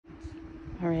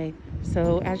All right,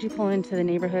 so as you pull into the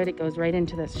neighborhood, it goes right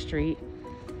into the street,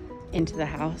 into the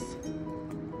house.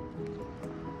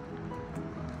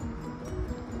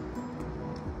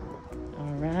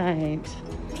 All right,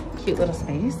 cute little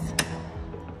space.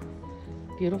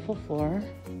 Beautiful floor.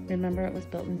 Remember, it was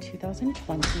built in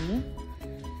 2020.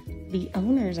 The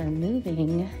owners are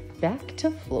moving back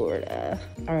to Florida.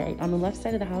 All right, on the left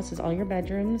side of the house is all your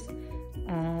bedrooms,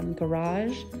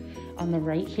 garage. On the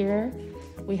right here,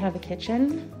 we have a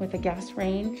kitchen with a gas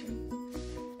range,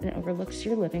 and it overlooks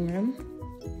your living room.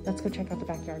 Let's go check out the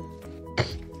backyard.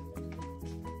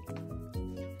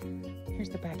 Here's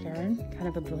the backyard, kind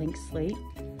of a blank slate.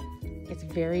 It's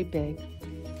very big.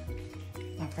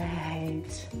 All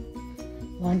right,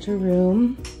 laundry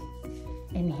room.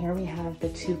 And here we have the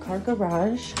 2-car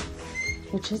garage,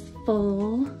 which is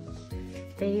full.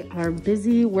 They are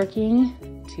busy working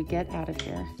to get out of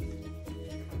here.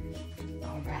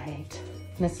 All right,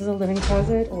 this is a living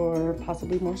closet or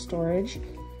possibly more storage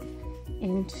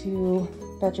into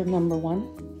bedroom number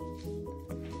 1.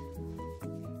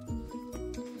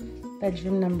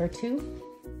 Bedroom number 2.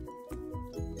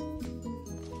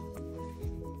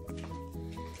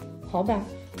 Hall bath.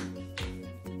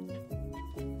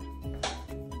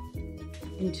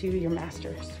 Into your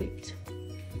master suite.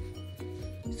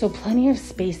 So plenty of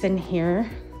space in here.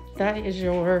 That is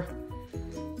your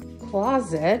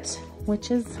closet, which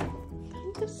is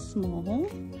kind of small,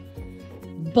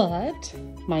 but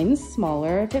mine's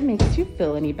smaller if it makes you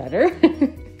feel any better.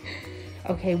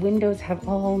 Okay, windows have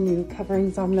all new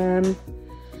coverings on them.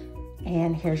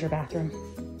 And here's your bathroom.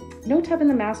 No tub in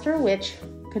the master, which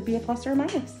could be a plus or a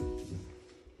minus.